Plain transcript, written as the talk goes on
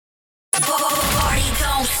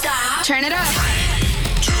Turn it up.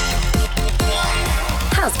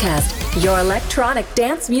 Housecast, your electronic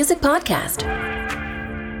dance music podcast.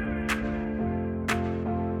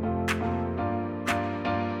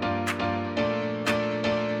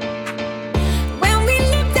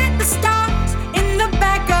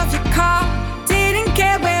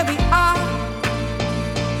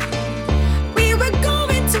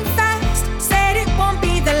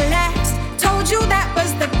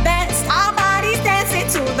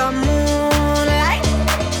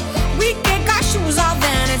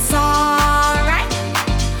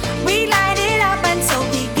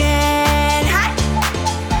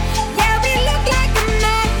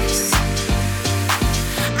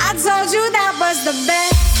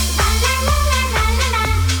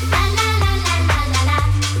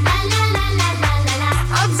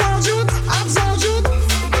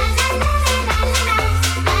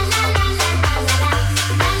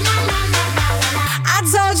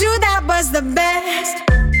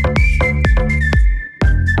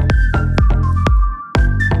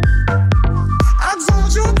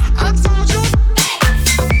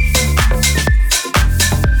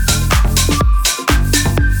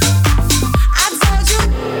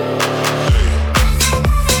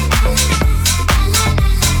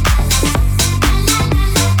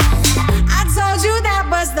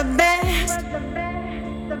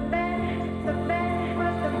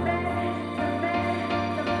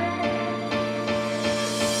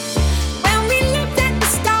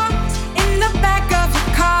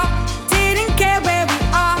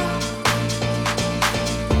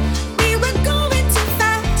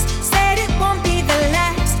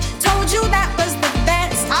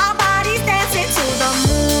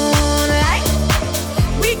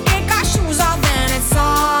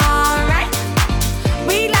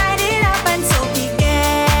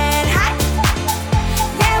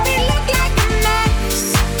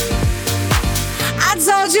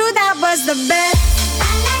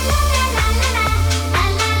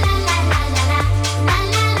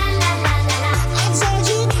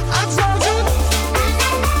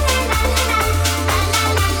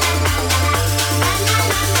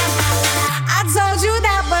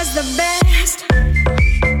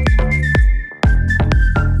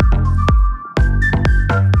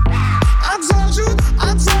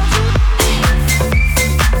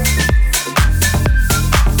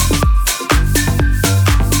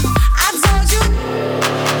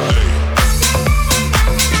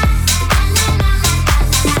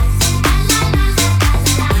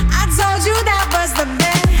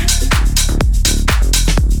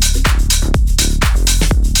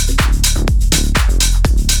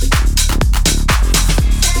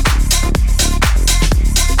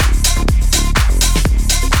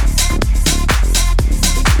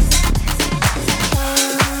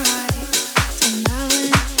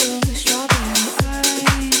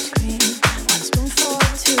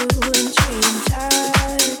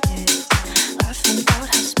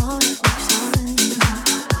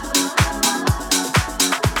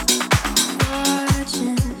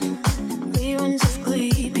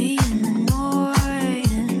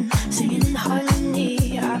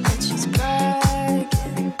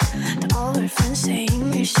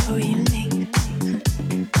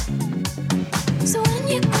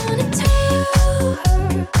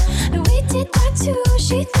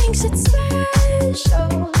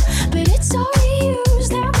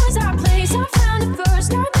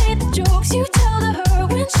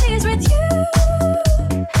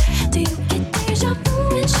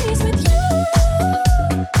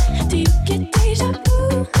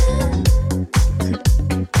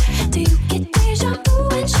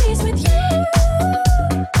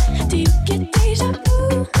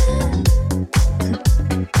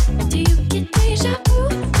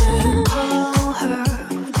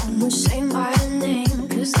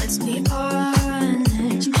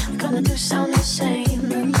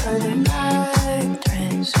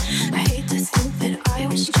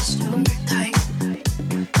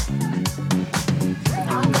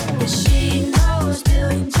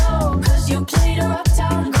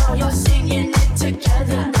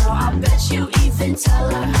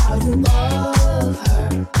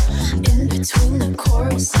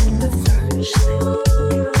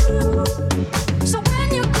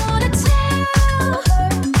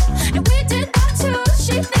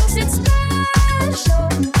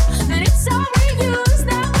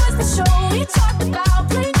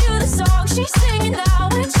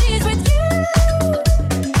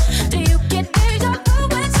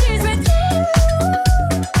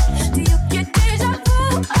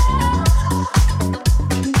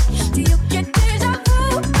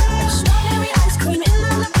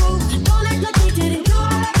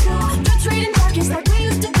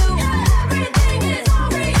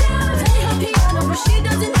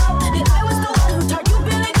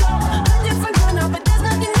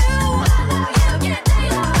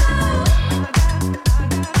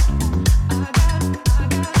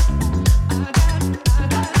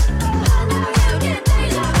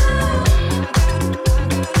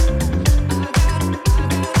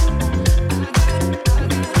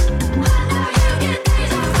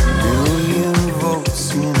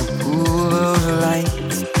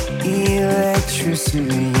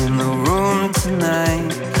 city in the room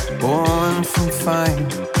tonight, born from fire,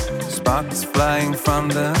 sparks flying from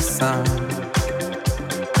the sun.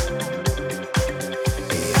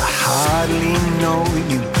 I hardly know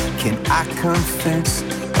you, can I confess?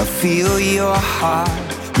 I feel your heart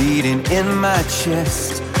beating in my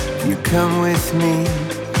chest. You come with me,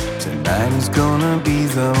 tonight is gonna be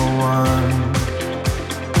the one.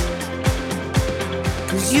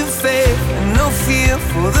 'Cause you faith and no fear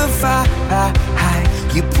for the fight.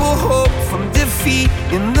 You pull hope from defeat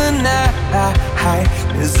in the night.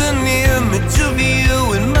 There's an image of you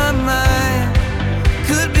in my mind.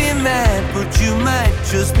 Could be mad, but you might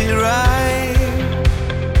just be right.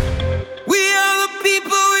 We are the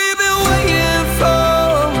people we've been waiting for.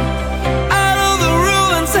 Out of the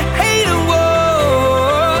ruins of hate and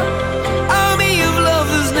war, army of love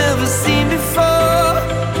that's never seen before.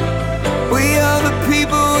 We are the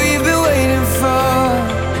people we've been waiting for.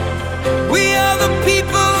 We are the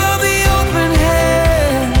people of the open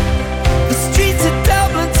hand. The streets of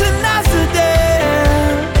Dublin to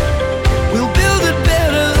Amsterdam. We'll build it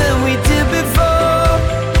better than we did before.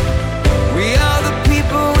 We are the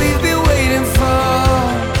people we've been waiting for.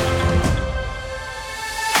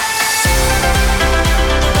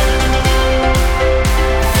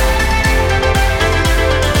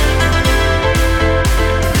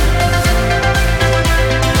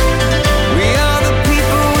 We are the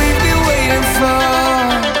people we've been waiting for.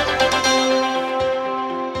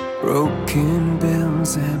 Broken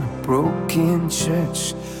bells and a broken church.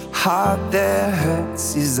 Heart that hurts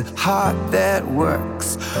is a heart that works.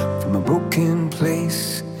 From a broken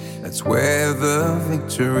place, that's where the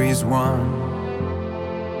victory's won.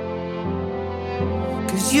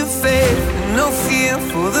 'Cause you faith and no fear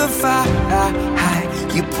for the fight.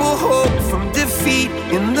 You pull hope from defeat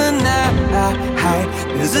in the night.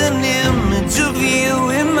 There's an image of you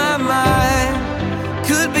in my mind.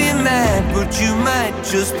 Could be mad, but you might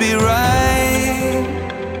just be right.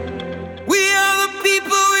 We are the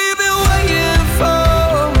people we've been waiting for.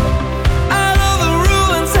 Out of the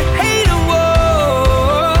ruins of hate and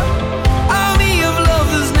war, army of love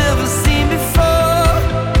that's never seen before.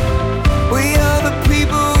 We are the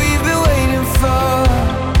people we've been waiting for.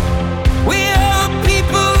 We are the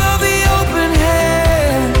people of the open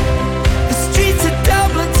hand. The streets of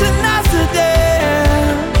Dublin to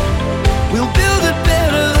Amsterdam. We'll build it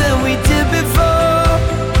better than we did before.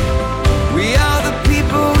 We are the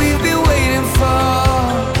people we've been waiting for.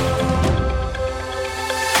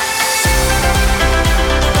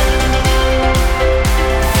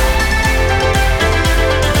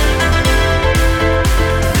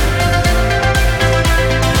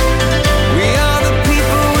 We are the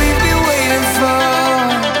people we've been waiting for.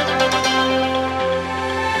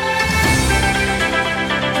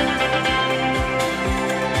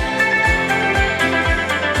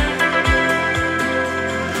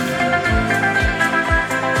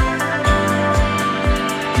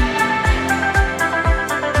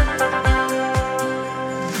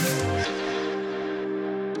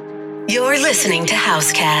 You're listening to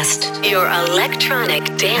Housecast, your electronic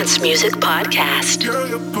dance music podcast. Girl,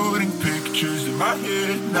 you're putting pictures in my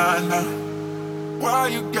head, nah, nah. Why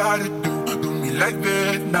you gotta do me like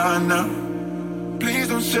that, nah, nah. Please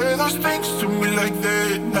don't say those things to me like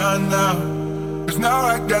that, nah, nah. 'Cause now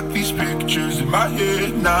I got these pictures in my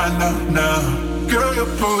head, nah, nah, nah. Girl,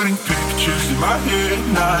 you're putting pictures in my head,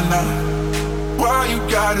 nah, nah. Why you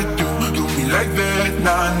gotta do me like that,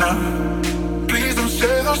 nah, nah. Please don't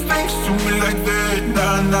say those things to me like that,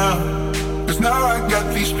 nah, nah. 'Cause now I got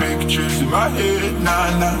these pictures in my head, nah,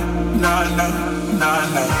 nah, nah, nah, nah,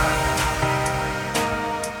 nah.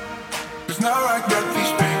 'Cause now I got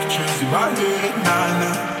these pictures in my head, nah,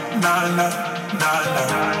 nah, nah, nah, nah,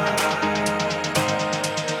 nah.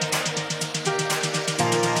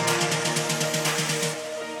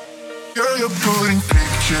 Girl, you're putting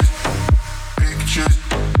pictures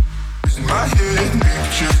in my head,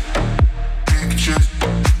 pictures.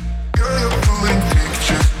 Girl, you're putting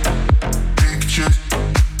pictures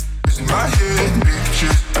in my head,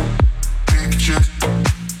 pictures.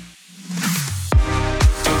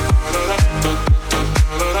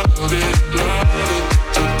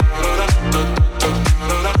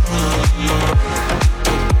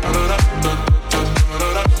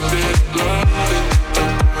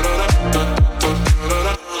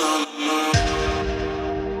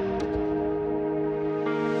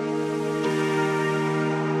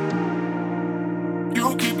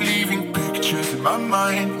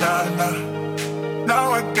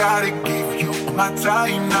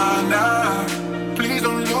 Time, nah, nah. Please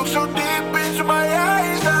don't look so deep into my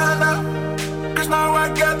eyes, nah, nah. 'Cause now I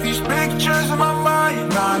got these pictures in my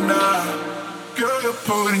mind, nah, nah. Girl, you're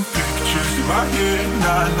putting pictures in my head,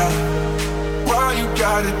 nah, nah. Why you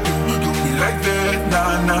gotta do me like that,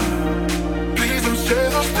 nah, nah. Please don't say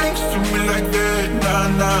those things to me like that, nah,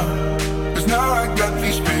 nah. Cause now I got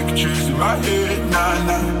these pictures in my head, nah,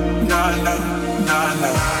 nah, nah, nah, nah,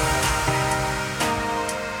 nah.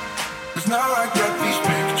 Cause now I got these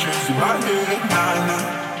pictures in my head, nah, nah,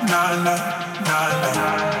 nah, nah, nah, nah.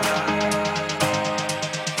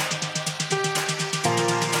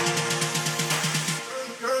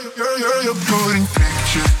 Girl, you're putting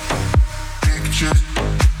pictures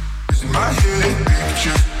in my head,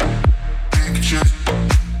 pictures.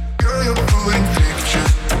 Girl, you're putting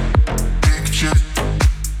pictures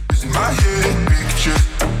in my head, pictures.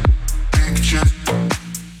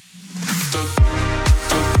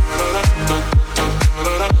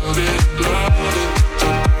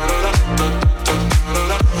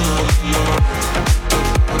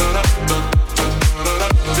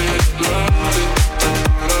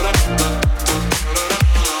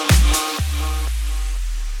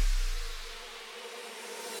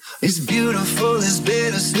 It's beautiful, it's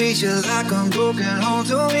bittersweet. You're like a broken home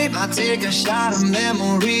to me. I take a shot of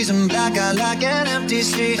memories and black out like an empty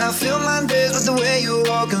street. I fill my days with the way you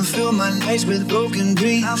walk and fill my nights with broken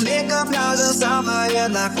dreams. I make up clouds inside my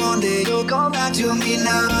head like one day you'll come back to me.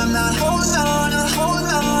 Now I'm not holding on, not holding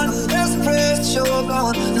on. I'm desperate, you're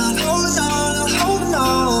gone. Not holding on, not holding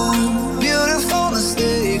on. Beautiful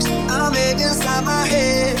mistakes I make inside my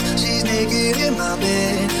head. She's naked in my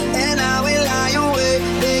bed and I will lie awake,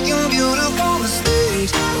 making beautiful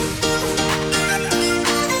mistakes.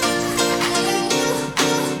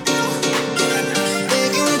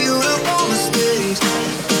 Making beautiful mistakes.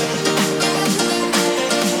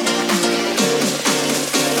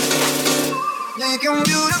 Making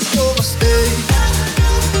beautiful mistakes.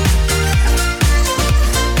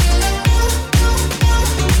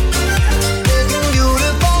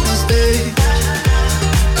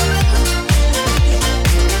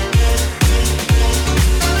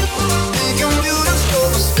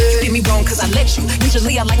 I let you.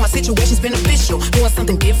 Usually I like my situations beneficial. Doing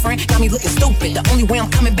something different, got me looking stupid. The only way I'm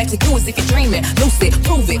coming back to you is if you're dreaming. Lucid,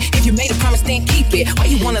 prove it. If you made a promise, then keep it. Why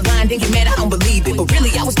you wanna lie and then get mad? I don't believe it. But really,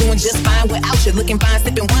 I was doing just fine without you. Looking fine,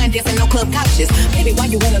 sipping wine, dancing no club couches. Baby, why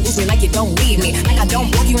you wanna lose me like you don't need me? Like I don't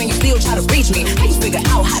block you and you still try to reach me. How you figure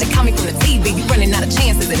out how to call me from the TV? You running out of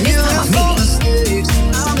chances and this time I mean it.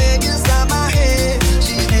 I'm making inside my head.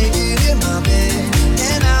 She's naked in my bed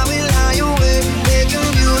and I will lie awake, making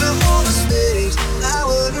beautiful mistakes. I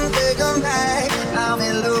wouldn't take them back. I'm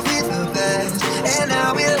in love with the best and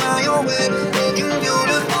I will lie awake, making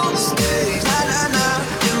beautiful mistakes. Na na na,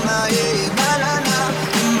 in my head. Na na na,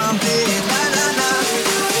 in my bed. Na na na,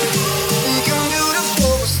 making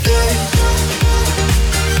beautiful mistakes.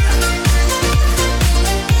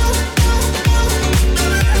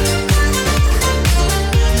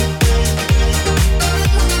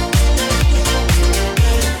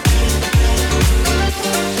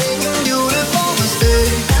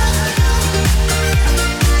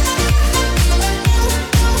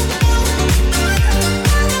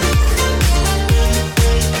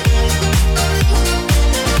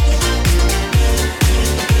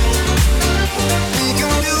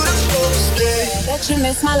 You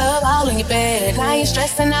miss my love all in your bed. Now you're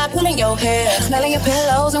stressing out, pulling your hair, smelling your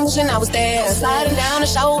pillows and wishing I was there. Sliding down the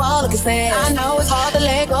show, all looking sad. I know it's hard to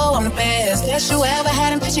let go, I'm the best you ever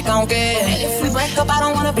had and bitch you gon' get. If we break up, I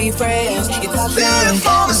don't wanna be friends. You talk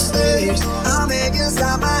beautiful mistakes I make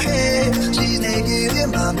inside my head. She's naked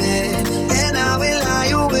in my bed and I will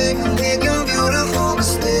lie awake, making beautiful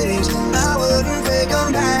mistakes. I wouldn't take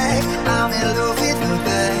them back. I'm in love with the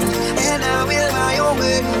best and I will lie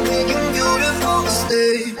awake, making beautiful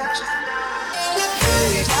mistakes.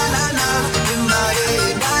 Hey, na na na, in my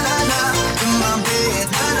head, na na na, in my bed,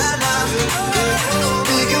 na na na,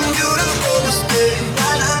 making beautiful mistakes. Na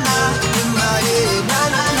na na, in my head, na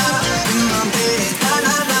na na, in my bed, na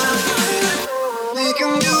na na,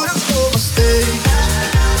 making beautiful mistakes.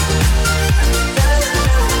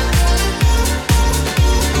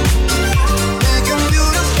 Making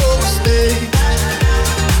beautiful mistakes.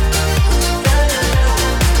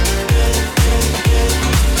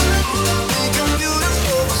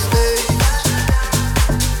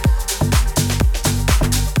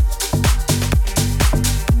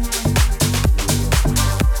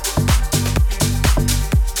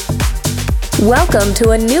 Welcome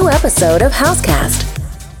to a new episode of Housecast.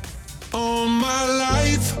 All my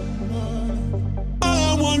life,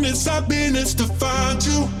 all I want is happiness to find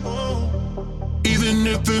you, even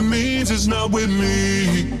if it means it's not with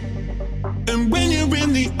me. And when you're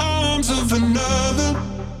in the arms of another,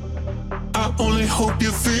 I only hope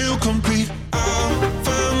you feel complete. I'll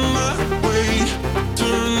find my way,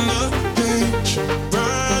 turn the page,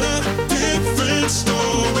 write a different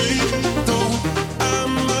story. Though I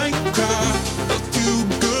might cry a few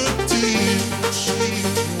good tears,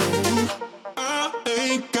 I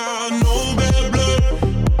ain't got no bad blood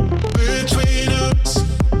between us.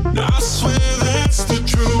 I swear that's the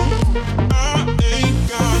truth. I ain't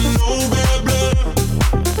got no bad blood,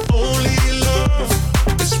 only love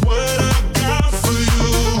is what I got for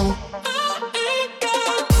you.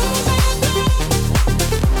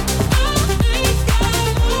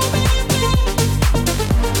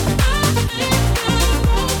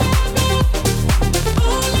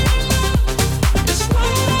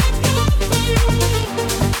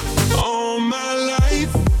 All my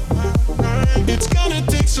life, it's gonna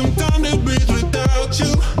take some time to breathe without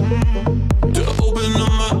you, to open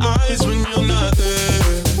up my eyes when you're not there,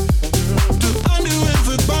 to undo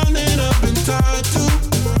every bond that I've been tied to.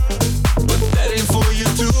 But that ain't for you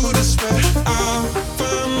to despair. I'll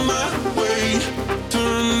find my way,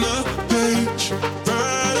 turn the page,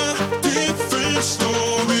 write a different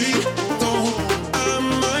story. Though I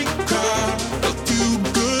might cry a few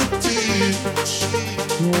good tears.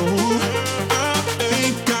 I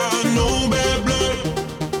ain't got no bad blood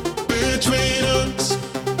between us.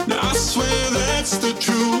 I swear that's the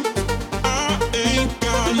truth. I ain't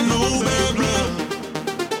got no bad blood,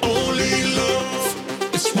 only love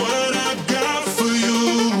is what I got for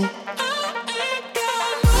you.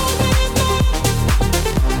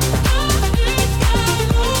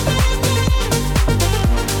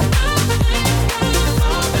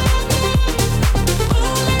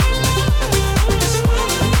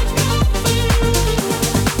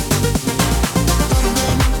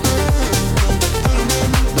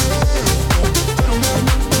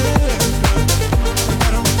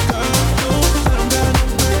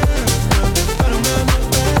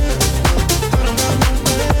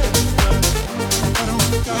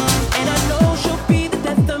 And I know she'll be the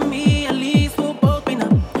death of me, at least we'll both be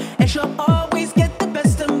numb. And she'll always get the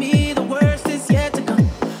best of me, the worst is yet to come.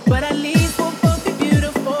 But at least we'll both be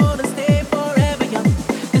beautiful and stay forever young.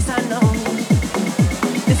 This I know,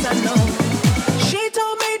 this I know. She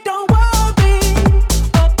told me don't worry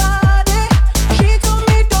about it. She told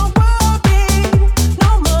me don't worry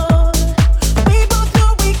no more. We both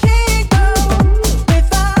know we can't go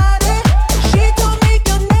without it. She told me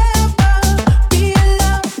you'll never be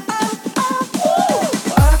alone.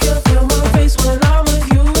 I can feel my face when I'm with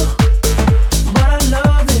you, but I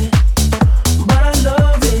love it, but I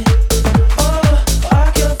love it. Oh,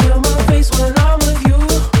 I can feel my face when I'm with you,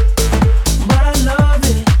 but I love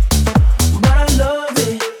it, but I love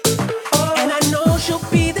it. Oh, and I know she'll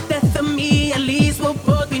be the death of me, at least we'll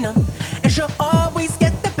both be numb. And she'll always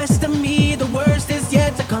get the best of me, the worst is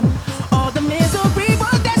yet to come. All the misery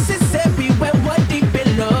was necessary when we're deep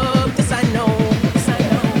in love. This I know,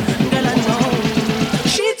 girl I know.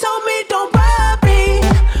 She told me don't worry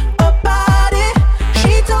about it.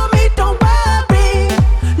 She told me don't worry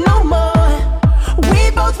no more. We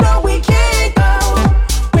both know we can't go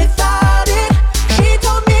without it. She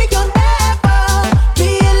told me you'll never be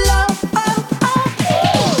alone.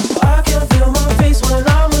 I can feel my face when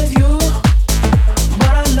I'm with you,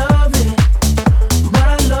 but I love it, but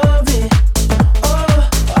I love it. Oh,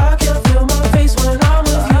 I can feel my face when I'm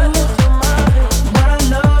with you, but I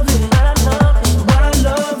love it, but I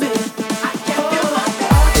love it.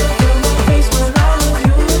 I can feel my face when I'm with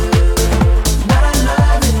you, but I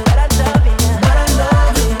love it, but I love it, but I love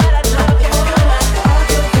it. I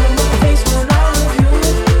can feel my face when I'm with you,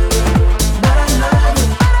 but I love it,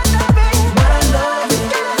 but I love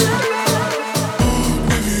it.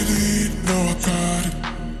 If you need, know I got it.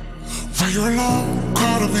 When you're alone,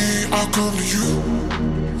 call to me, I'll come to you.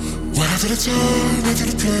 Whatever the time, into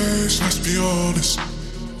the place, let's be honest.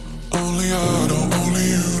 Only I know, only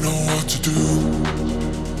you know what to do.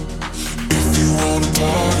 If you wanna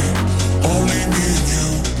party, only me and you.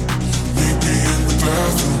 Meet me in the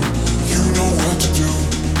bathroom, you know what to do.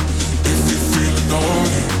 If you're feeling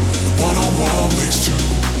naughty, one-on-one makes two.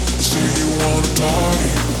 Say you wanna party,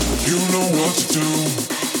 you know what to do.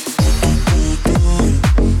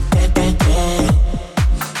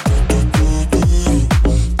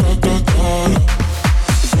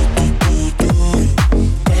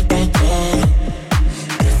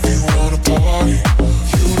 If you wanna party,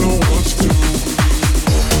 you know what to do.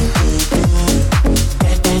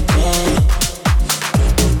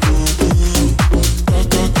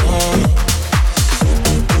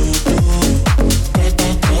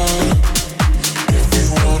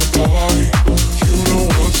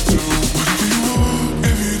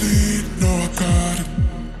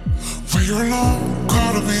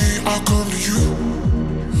 I'll come to you.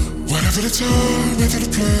 Whatever the time, whatever the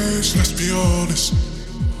place, let's be honest.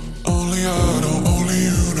 Only I know, only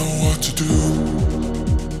you know what to do.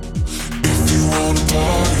 If you wanna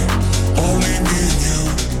party, only me and you.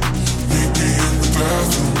 Meet me in the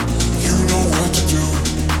bathroom, you know what to do.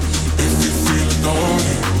 If you're feeling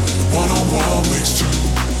naughty, one-on-one makes two.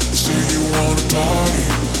 Say you wanna party,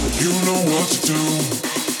 you know what to do.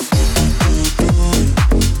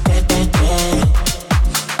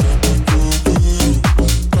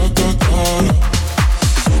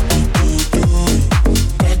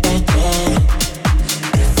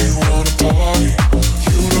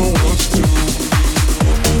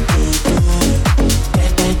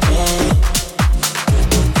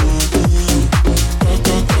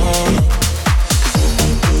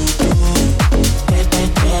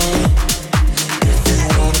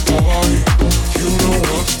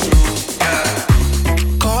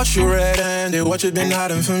 What you been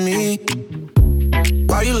hiding from me?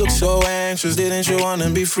 Why you look so anxious? Didn't you wanna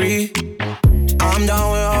be free? I'm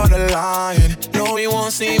down with all the lying. No, you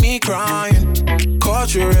won't see me crying.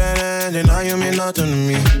 Caught you red-handed, now you mean nothing to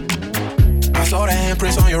me. I saw the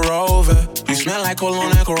handprints on your Rover. You smell like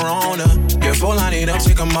cologne and Corona. You're full, I need up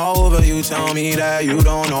to come over. You tell me that you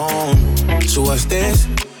don't know. So what's this?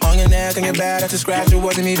 On your neck and your back, that's a scratch. It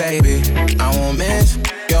wasn't me, baby. I won't miss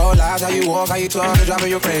your lies, how you walk, how you talk, it's driving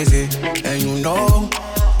you crazy. And you know,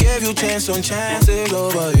 give you chance on chances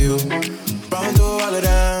over you. Run through all of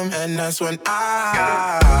them, and that's when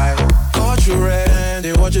I caught you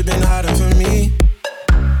red-handed. What you been hiding from me?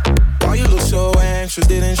 Why you look so anxious?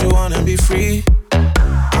 Didn't you wanna be free?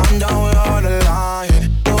 I'm down with all the lying.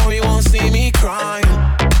 No, you won't see me crying.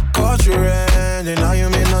 Caught you red-handed, now you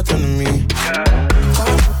mean nothing to me.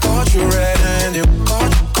 Caught you red-handed,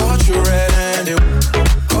 caught you red-handed.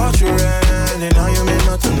 Caught you red-handed, now you mean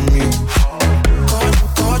nothing to me.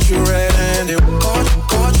 Caught you red-handed,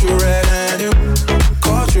 caught you red-handed.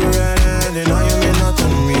 Caught you red-handed, now you mean nothing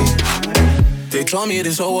to me. They told me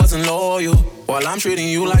this hoe wasn't loyal, while I'm treating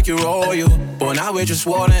you like you're royal. But now we're just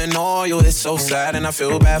water and oil. It's so sad and I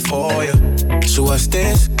feel bad for you. So what's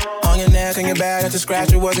this? On your neck and your back, that's a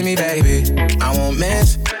scratch. It wasn't me, baby. I won't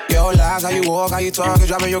miss your lies, how you walk, how you talk, it's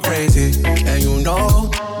driving you crazy. And you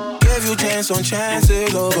know, give you chance on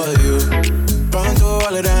chances over you. Run through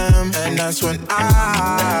all of them, and that's when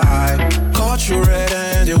I caught you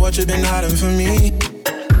red-handed. What you been hiding from me?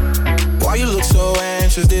 Why you look so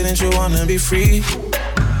anxious? Didn't you wanna be free?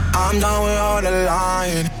 I'm done with all the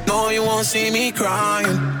lying. No, you won't see me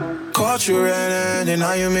crying. Caught you red-handed,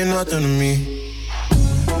 now you mean nothing to me.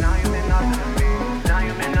 Now you mean nothing to me. Now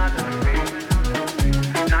you mean nothing to me.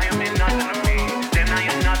 Now you mean nothing to me. Then now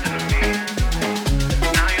you're nothing to me.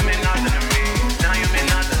 Now you mean nothing to me. Now you mean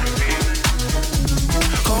nothing to me.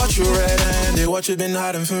 Caught you red-handed, what you been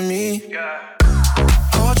hiding from me? Yeah.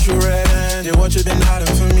 Caught you red-handed, what you been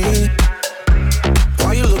hiding from me?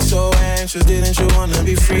 Why you look so anxious? Didn't you wanna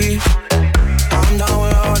be free? I'm down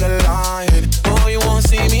with all the lying. No, you won't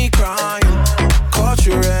see me crying. Caught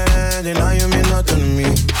you red-handed, now you mean nothing to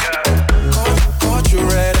me. Caught you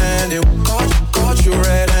red-handed, caught you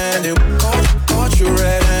red-handed, caught you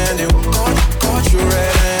red-handed, caught you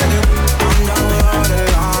red-handed. I'm down with all the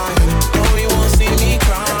lying. No, you won't see me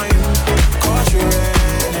crying. Caught you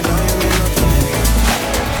red-handed, now you mean nothing to me.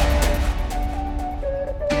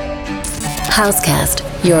 Housecast,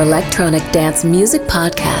 your electronic dance music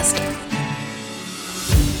podcast.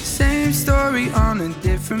 Same story on a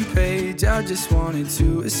different page. I just wanted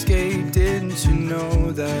to escape. Didn't you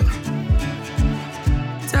know that?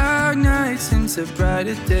 Dark nights into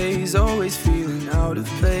brighter days, always feeling out of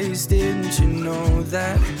place. Didn't you know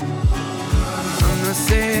that? I'm not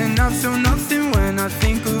saying I feel nothing when I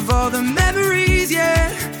think of all the memories,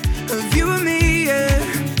 yeah, of you and me, yeah.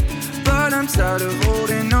 But I'm tired of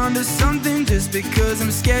holding on to something just because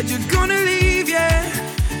I'm scared you're gonna leave, yeah.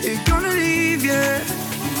 You're gonna leave, yeah.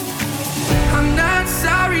 I'm not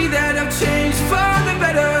sorry that I've changed for the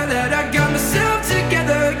better, that I got myself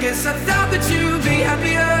together. Guess I thought that you'd be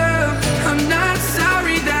happier. I'm not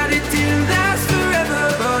sorry that it didn't last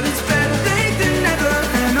forever, but it's better late than never.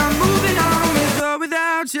 And I'm moving on with or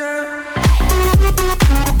without you.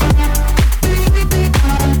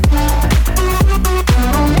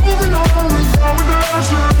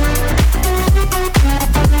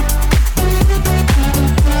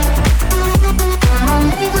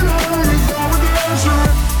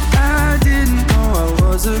 I didn't know I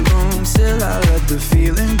was alone, still I let the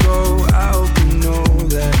feeling go. I hope you know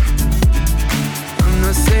that. I'm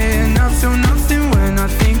not saying I feel nothing when I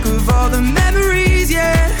think of all the memories,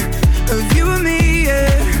 yeah, of you and me,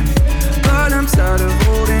 yeah.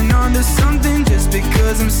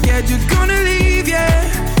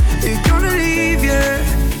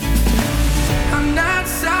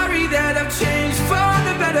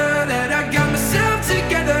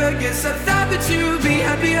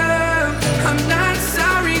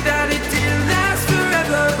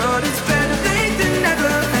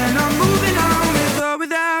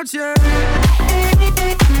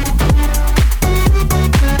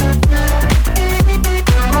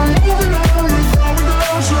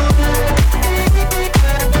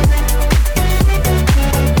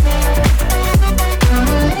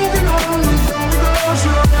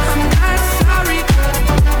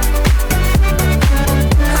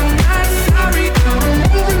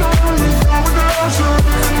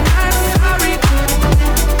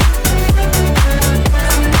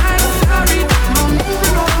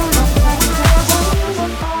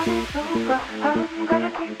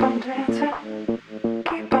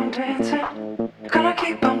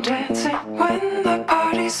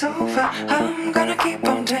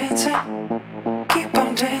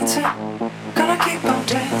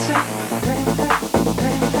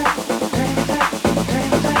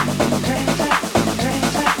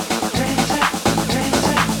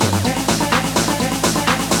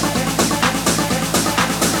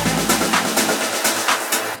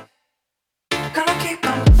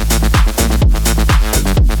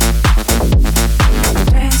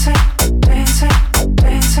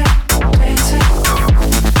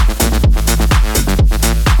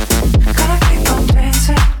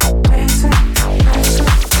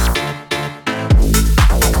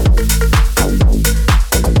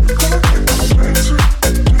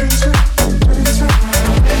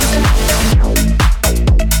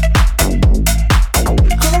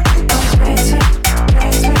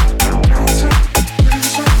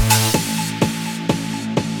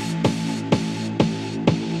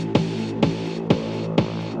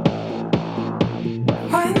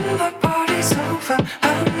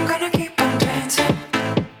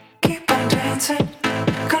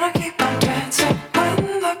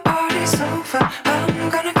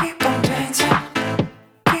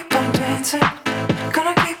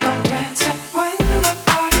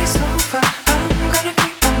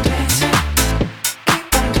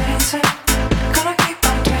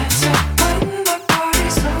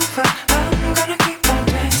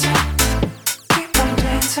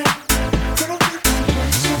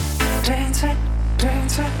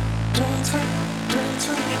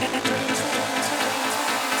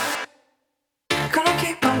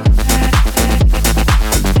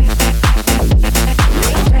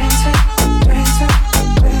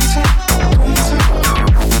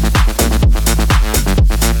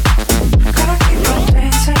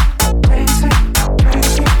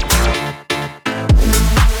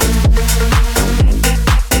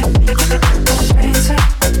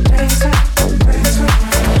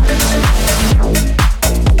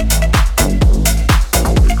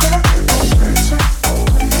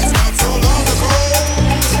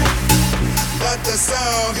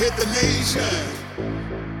 nation.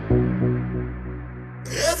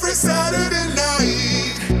 Every Saturday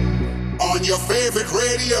night on your favorite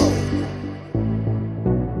radio,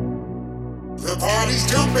 the party's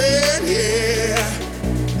jumping, yeah,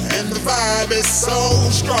 and the vibe is so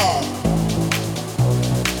strong.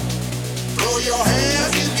 Throw your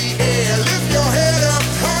hands in the air, lift your head up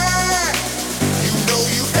high. You know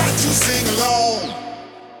you got to sing along.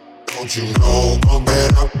 Don't you know, pump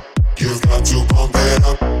it up. You've got to pump it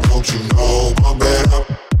up. Don't you know, pump it up.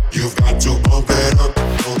 You've got to pump it up.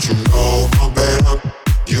 Don't you know, pump it up.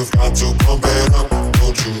 You've got to pump it up.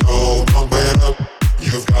 Don't you know, pump it up.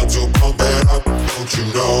 You've got to pump it up. Don't you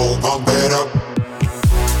know, pump it up.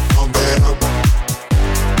 Pump it up.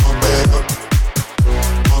 Pump it up.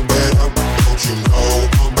 Pump it up. Don't you know,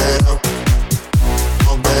 pump it up.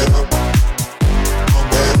 Pump it up.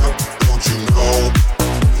 Pump it up. Don't you know.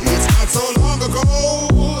 It's not so long ago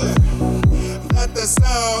that the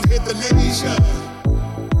sound hit the nation.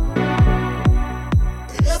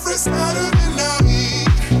 Every Saturday night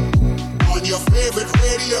on your favorite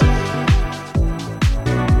radio,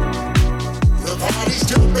 the party's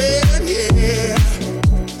jumping, yeah,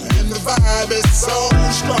 and the vibe is so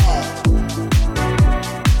strong.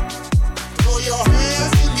 Throw your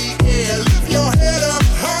hands in the air, lift your head up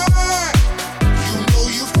high. You know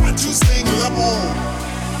you've got to sing along.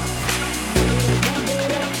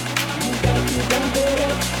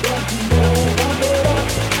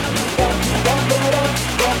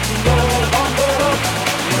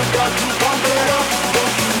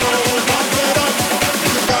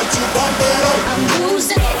 I'm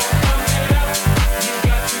losing it.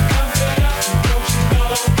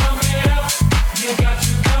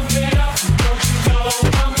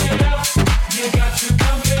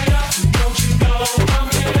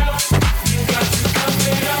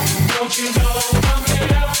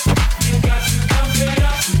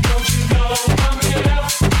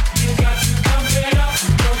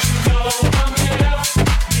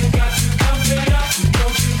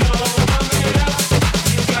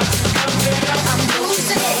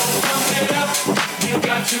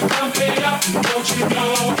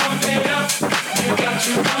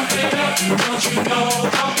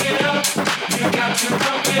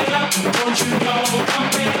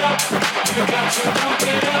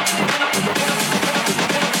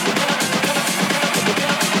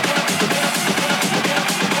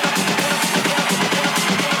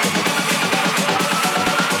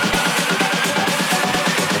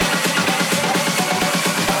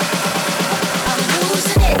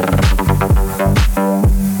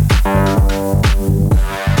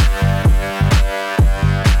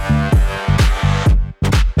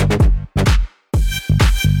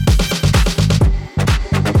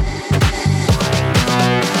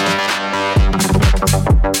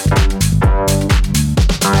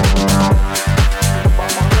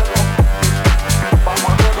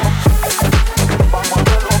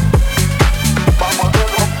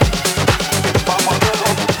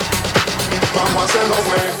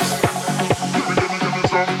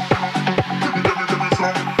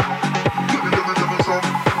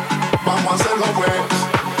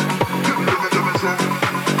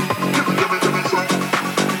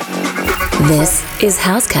 This is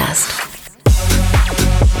Housecast.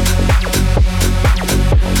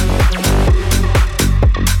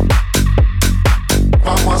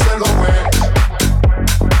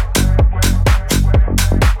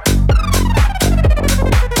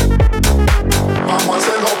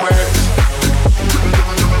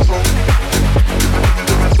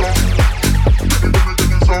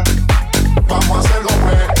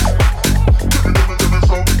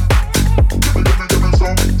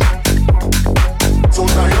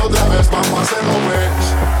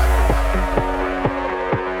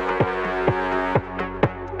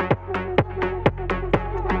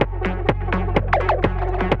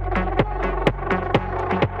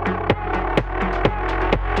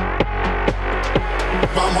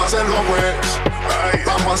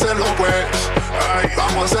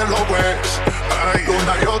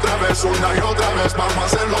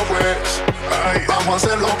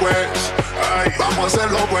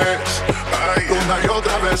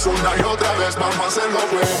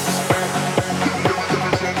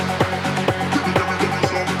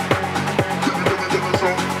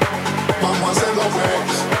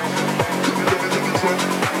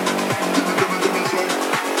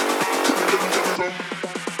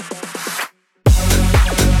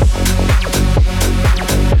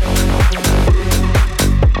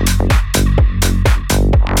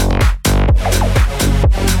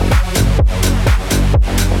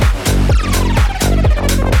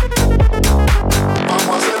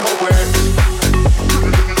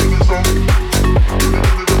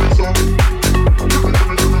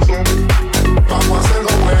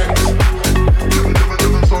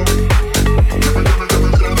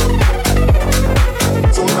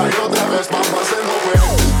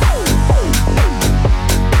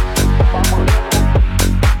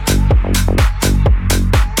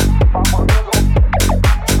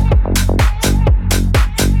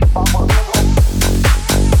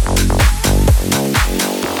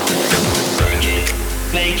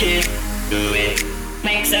 do it.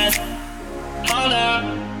 Makes us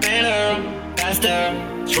harder, better, faster,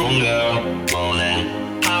 stronger, more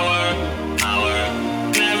than power,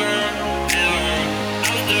 never, ever,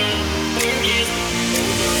 after work is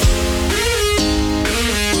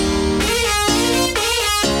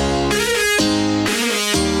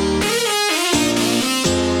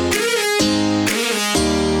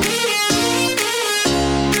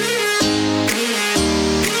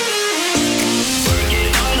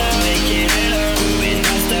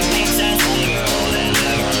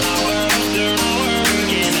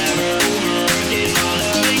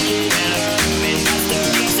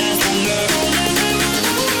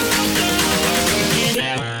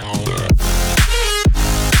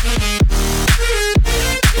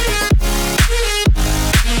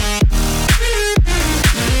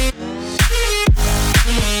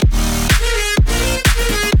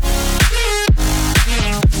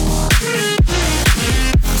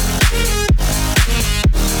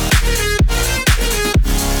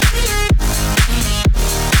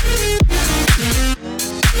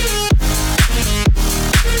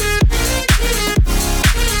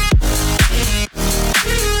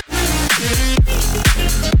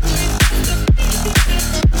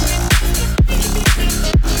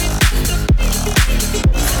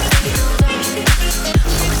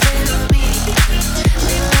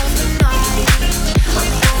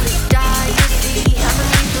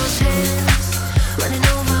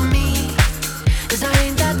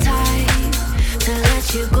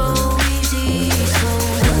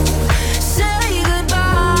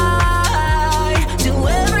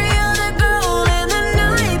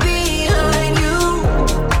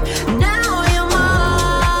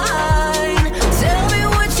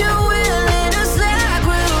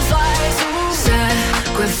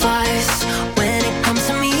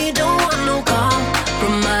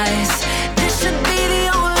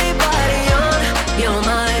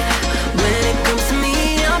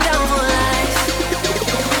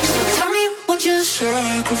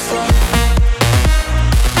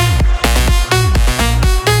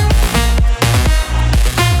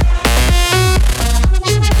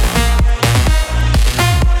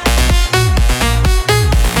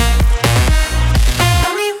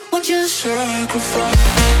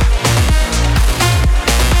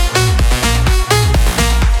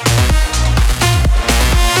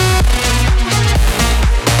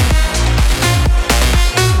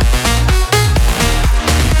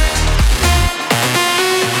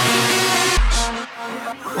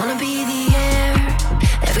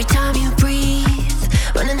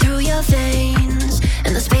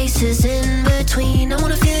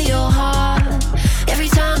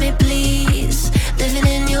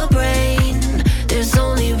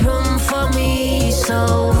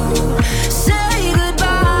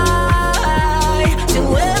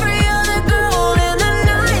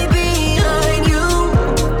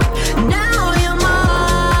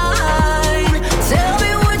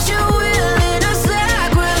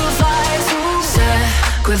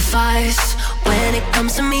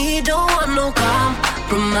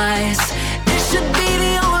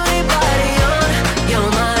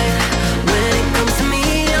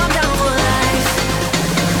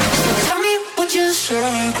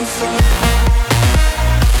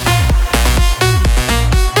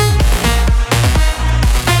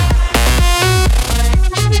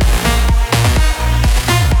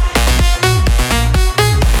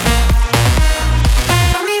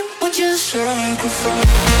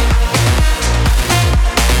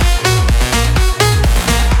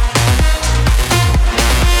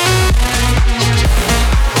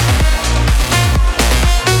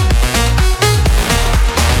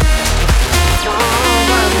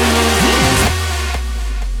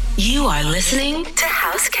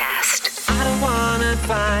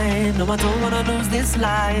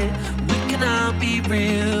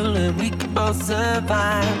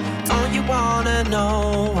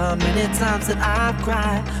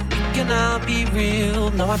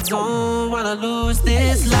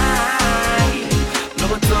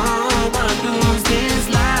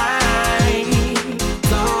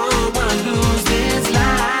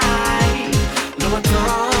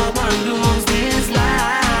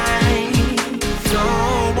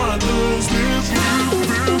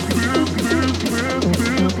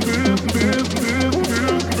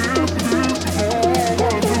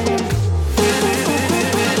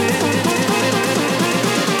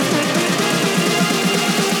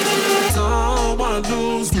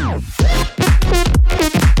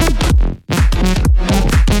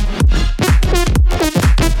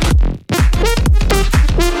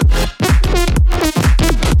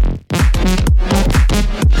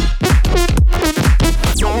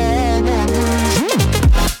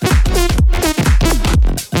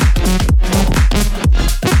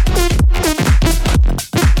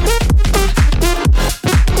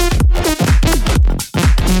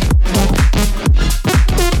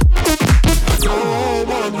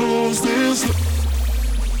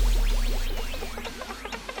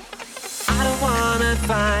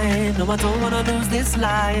No, I don't wanna lose this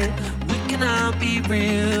life. We can all be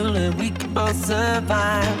real and we can both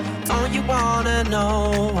survive. Don't you wanna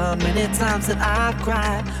know how many times that I've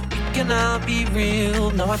cried? We can all be real.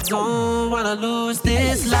 No, I don't wanna lose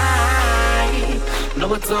this life.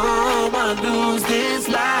 No, I don't wanna lose this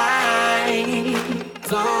life.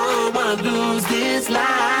 Don't wanna lose this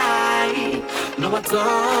life. No, I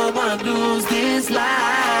don't wanna lose this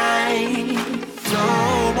life.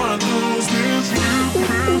 Don't wanna lose this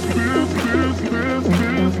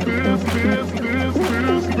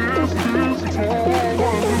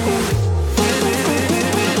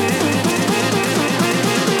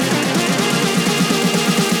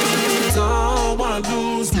Don't wanna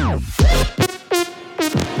lose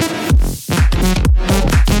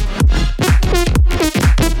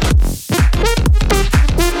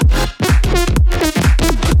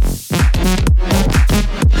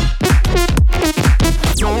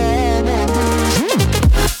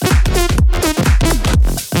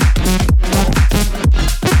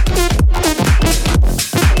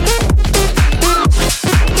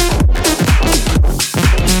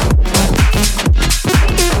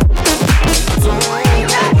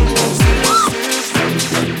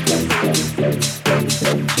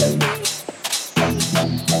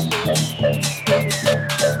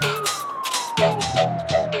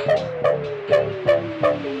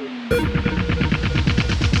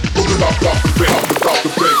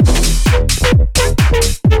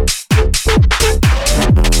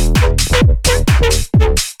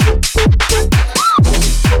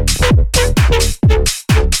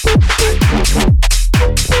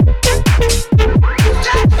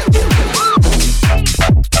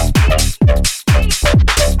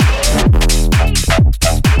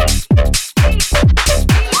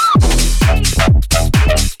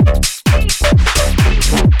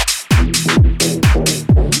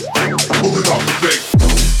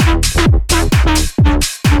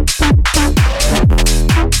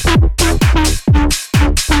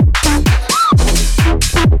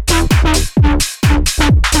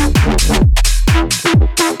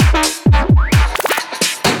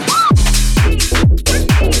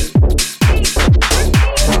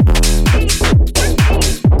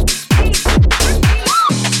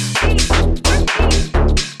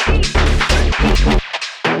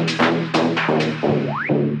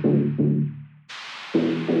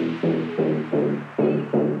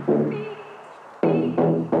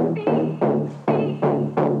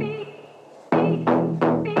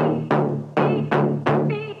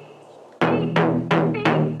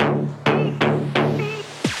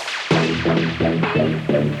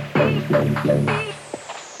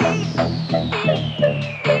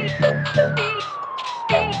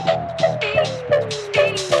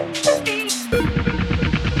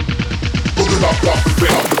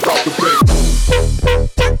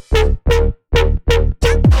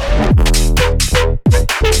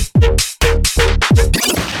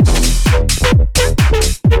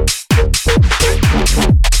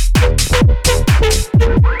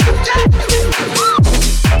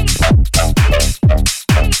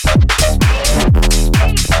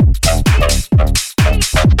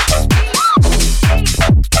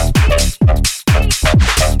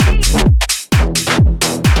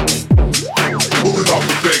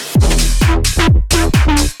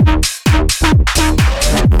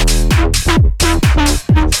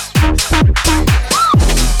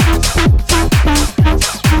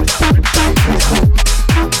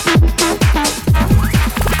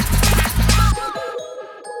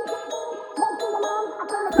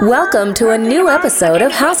Welcome to a new episode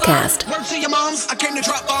of Housecast. Word to your moms, I came to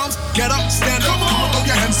drop bombs. Get up, stand up, come on, throw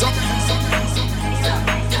your hands up.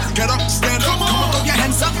 Get up, stand up, come on, throw your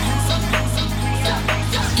hands up.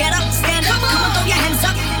 Get up, stand up, come on, throw your hands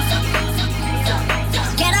up.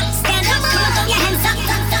 Get up, stand up, come on, throw your hands up.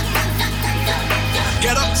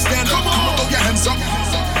 Get up, stand up, come on, throw your hands up.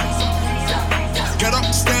 Get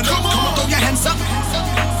up, stand up, come on, throw your hands up.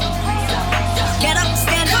 Get up,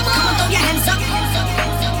 stand up, come on, throw your hands up.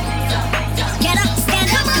 Get up, stand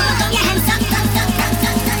up, come on, throw your hands up.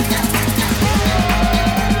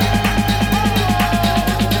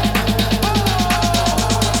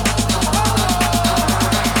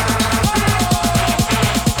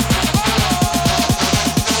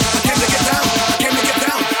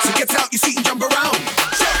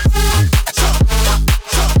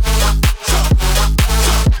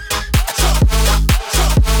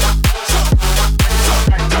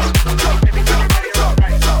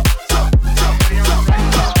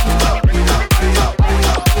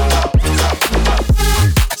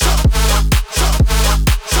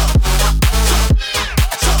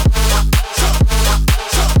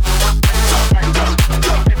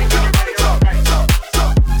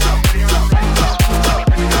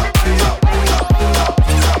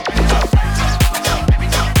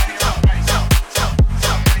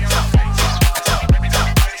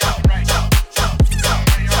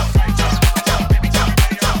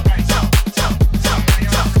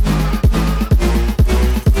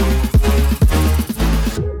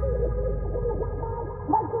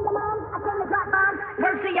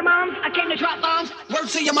 Word to your moms, I came to drop bombs. Word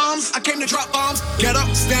to your moms, I came to drop bombs. Get up,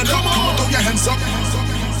 stand up, come on, throw your hands up.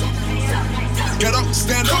 Get up,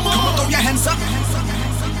 stand up, come on, throw your hands up.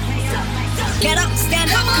 Get up, stand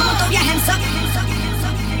up, come on, throw your hands up.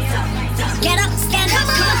 Get up, stand up,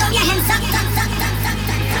 come on, throw your hands up.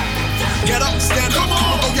 Get up, stand up, come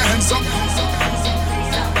on, throw your hands up.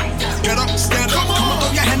 Get up, stand up, come on,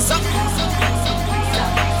 throw your hands up.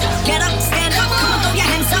 Get up, stand up, come on, throw your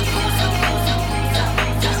hands up.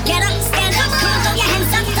 Get up, stand up, come on, throw your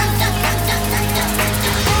hands up.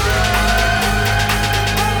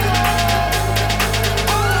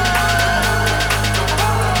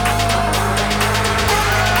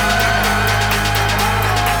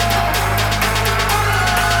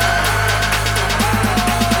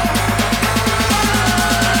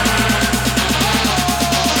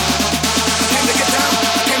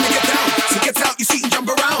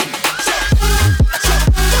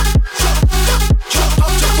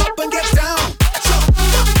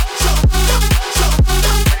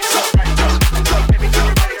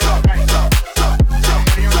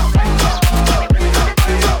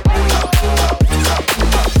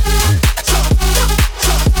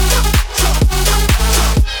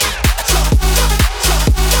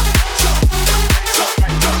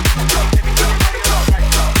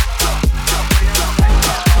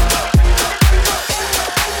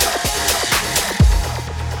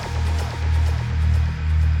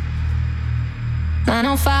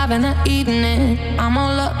 In the evening, I'm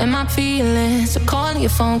all up in my feelings. So call your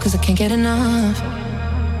phone cause I can't get enough.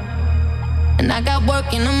 And I got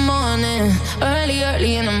work in the morning,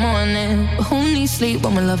 early in the morning. But who needs sleep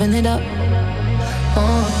when we're loving it up?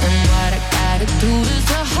 Oh, and what I gotta do is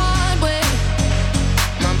the hard way.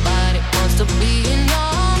 My body wants to be in your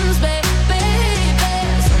arms, baby.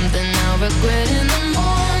 Something I'll regret in the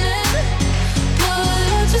morning, but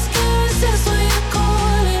I just can't resist when you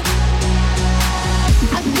call it.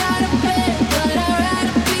 I got a bed, but I'd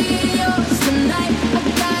rather be yours tonight. I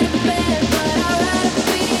got a bed, but I'd rather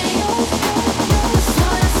be yours. That's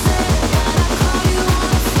what I said when I called you on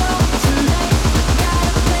the phone tonight. I got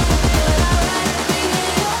a bed, but I'd rather be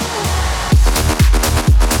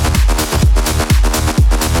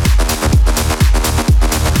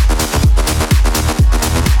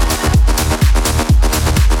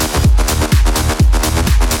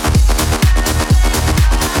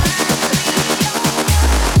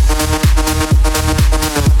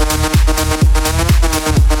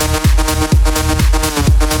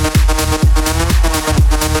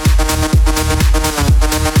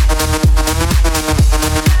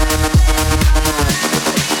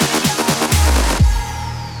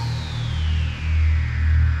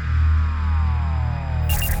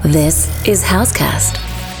This is Housecast.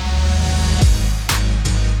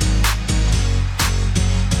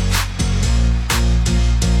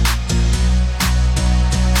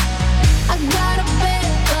 I got a bed,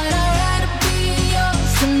 but I'd rather be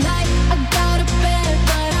yours tonight. I got a bed,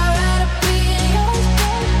 but I'd rather be yours.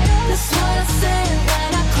 That's what I said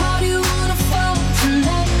when I called you on the phone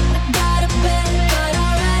tonight. I got a bed, but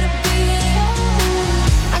I'd rather be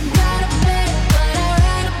yours. I got a bed, but I'd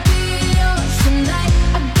rather be yours tonight.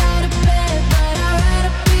 I got a bed, but I'd rather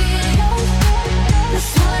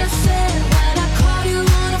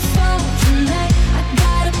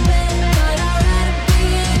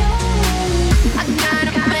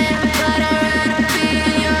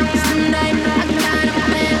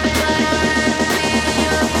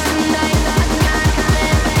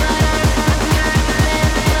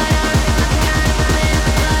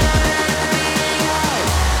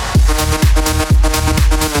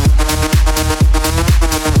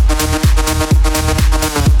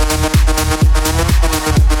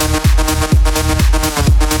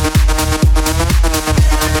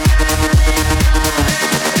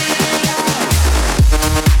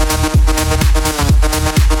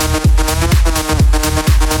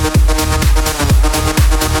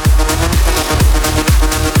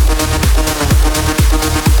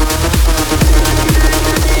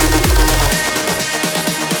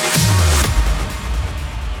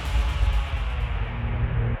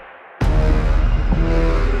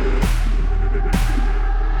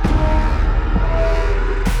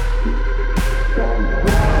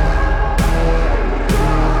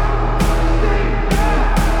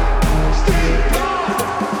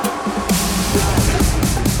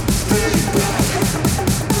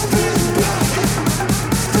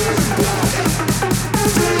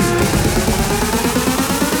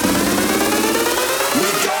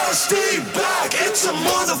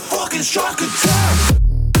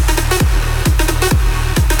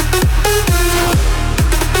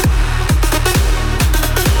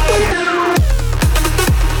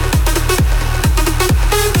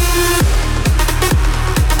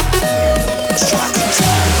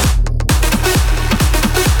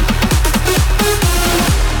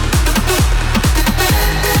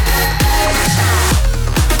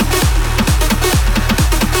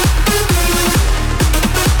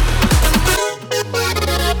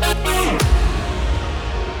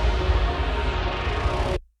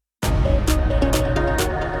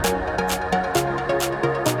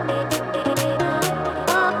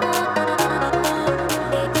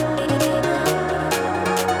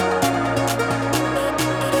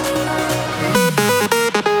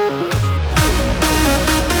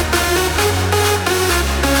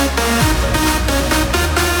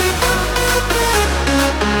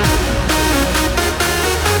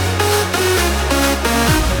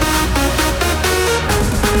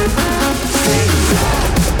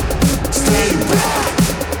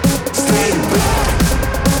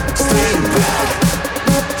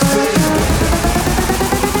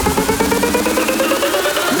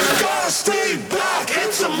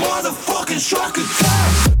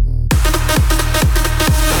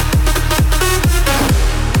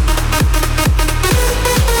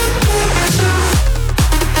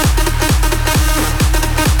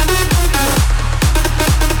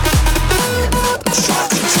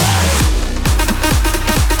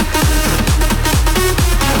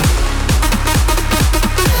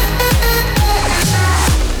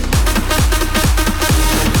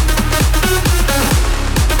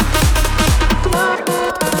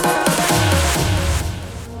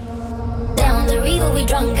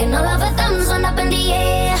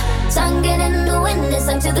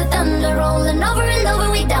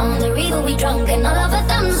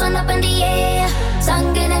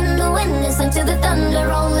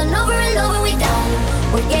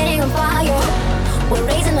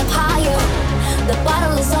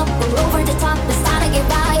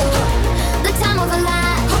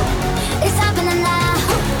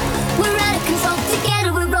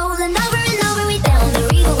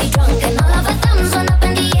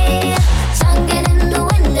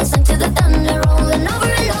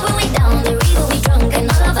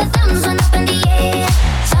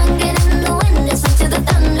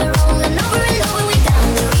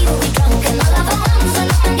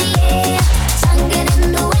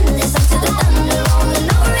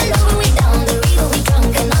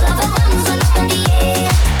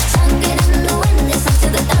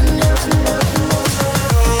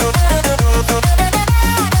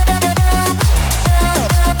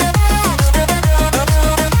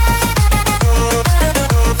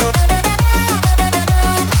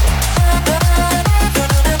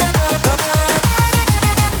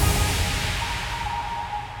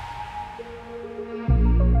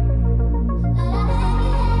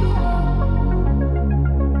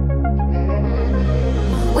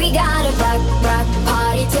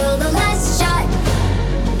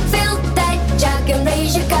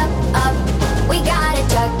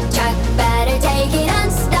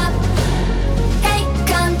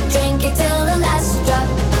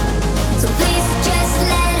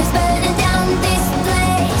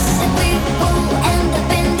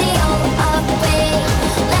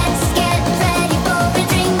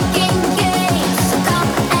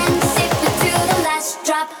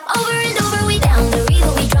drop. Over and over, we down the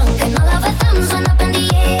river, we drunk, and all of our thumbs went up in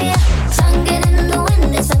the air. Sun getting in the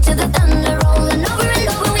wind, it's up to the thunder rolling. Over and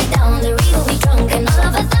over, we down the river, we drunk, and all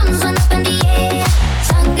of our thumbs went up in the air.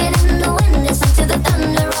 Sun getting in the wind, it's up to the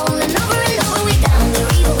thunder rolling. Over and over, we down the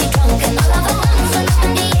river, we drunk, and all of our thumbs went up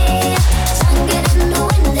in the air. Sun getting in the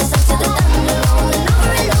wind, it's up to the thunder rolling.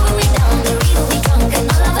 Over and over, we down the river, we drunk,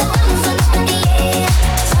 and all of our thumbs went up in the air.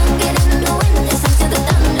 Sun getting in the wind, it's up to the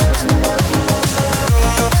thunder rolling.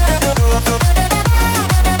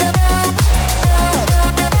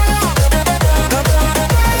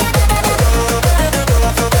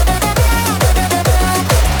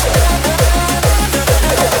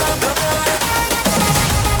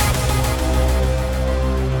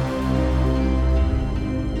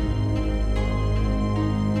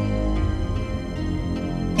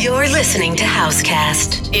 You're listening to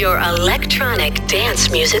Housecast, your electronic dance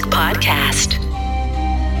music podcast.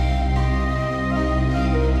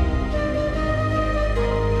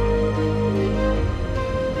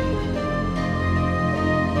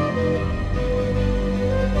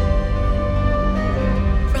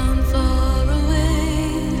 From far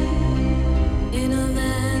away, in a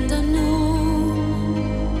land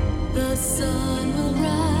unknown, the sun will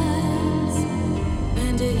rise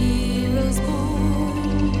and a hero's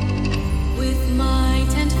born with might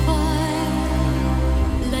and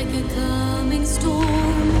fire, like a coming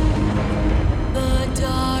storm. The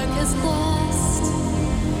dark has lost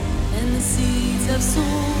and the seeds have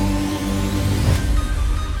sown.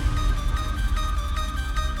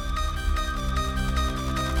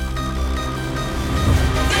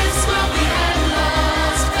 This world we had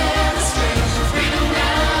lost, fell astray. Freedom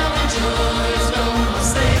now enjoys no more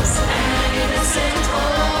slaves. An innocent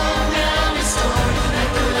home now restored. Let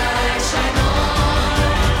the light shine on.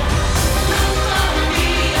 Look far and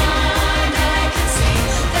beyond, I can see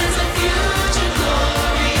there's a future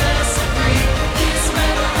glorious and free. This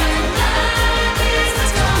river and life is the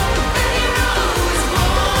storm. The hero is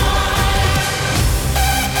born.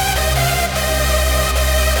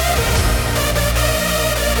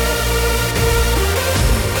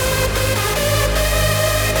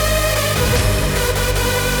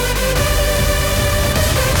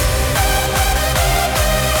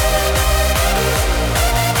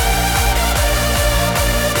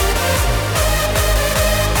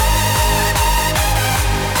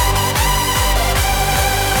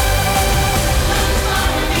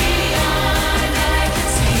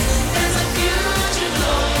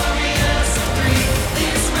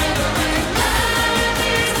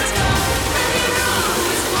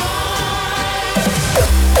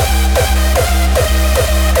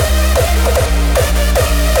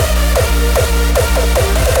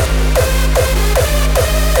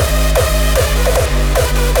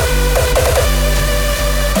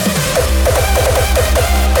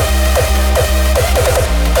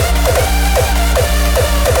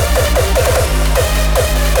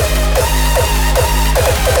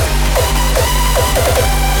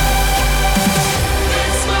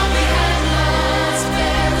 This world we had lost,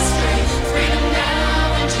 fell astray. Freedom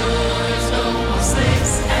now enjoys no more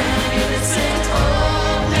slaves. An innocent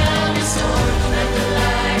home now restored. Let the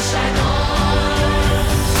light shine on.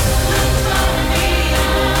 Look far and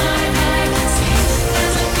beyond, I can see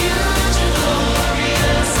there's a future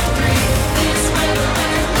glorious and free. This river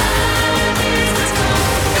and life is the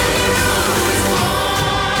storm. The hero is born.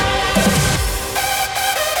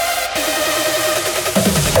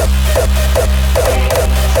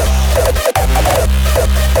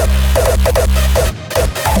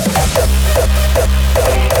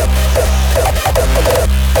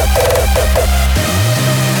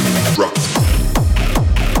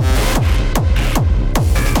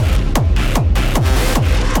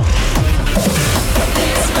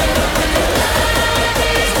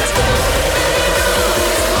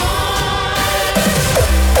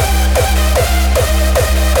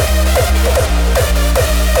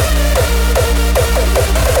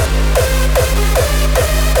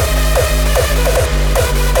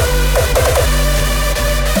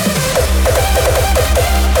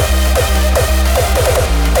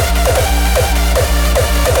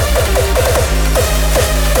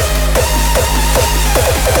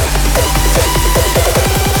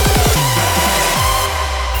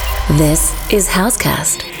 This is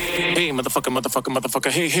Housecast. Hey, motherfucker, hey, motherfucker,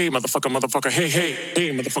 hey, hey, motherfucker, hey, motherfucker, hey, hey, motherfucker, hey,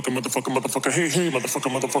 hey, motherfucker, hey, hey, motherfucker, hey, hey,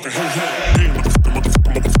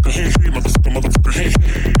 motherfucker, hey, hey, motherfucker, hey, hey,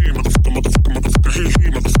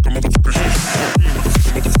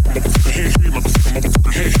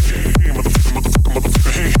 motherfucker,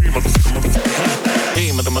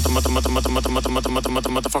 hey, hey, motherfucker, hey, motherfucker,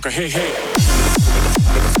 hey, hey, motherfucker, hey, hey.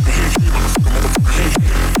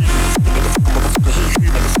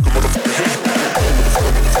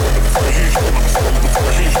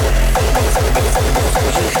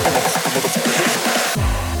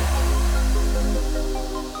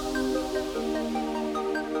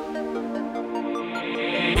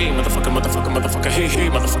 hey, motherfucker, motherfucker, motherfucker, hey, hey,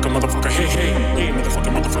 motherfucker, motherfucker, hey, hey, hey,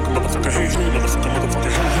 motherfucker, motherfucker, motherfucker, hey, hey, motherfucker,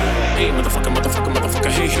 motherfucker, hey, hey, motherfucker, motherfucker,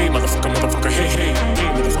 motherfucker, hey, hey, motherfucker, motherfucker, hey, hey, hey,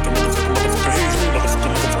 motherfucker, motherfucker, motherfucker, hey, hey, motherfucker,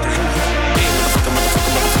 motherfucker, hey, hey, motherfucker, motherfucker,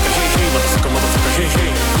 motherfucker, hey, hey, motherfucker, motherfucker, hey, hey,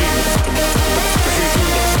 hey, motherfucker, motherfucker, motherfucker, hey, hey,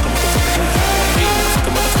 motherfucker, motherfucker, hey,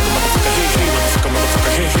 motherfucker, motherfucker, motherfucker, hey, hey, motherfucker,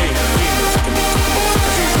 motherfucker, hey, hey, hey, motherfucker, motherfucker,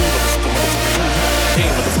 motherfucker, hey, hey,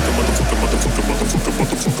 motherfucker, motherfucker, motherfucker, motherfucker, motherfucker,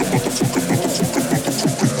 motherfucker,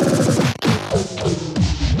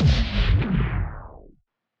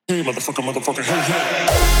 hey, motherfucker, motherfucker, hey,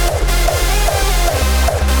 hey.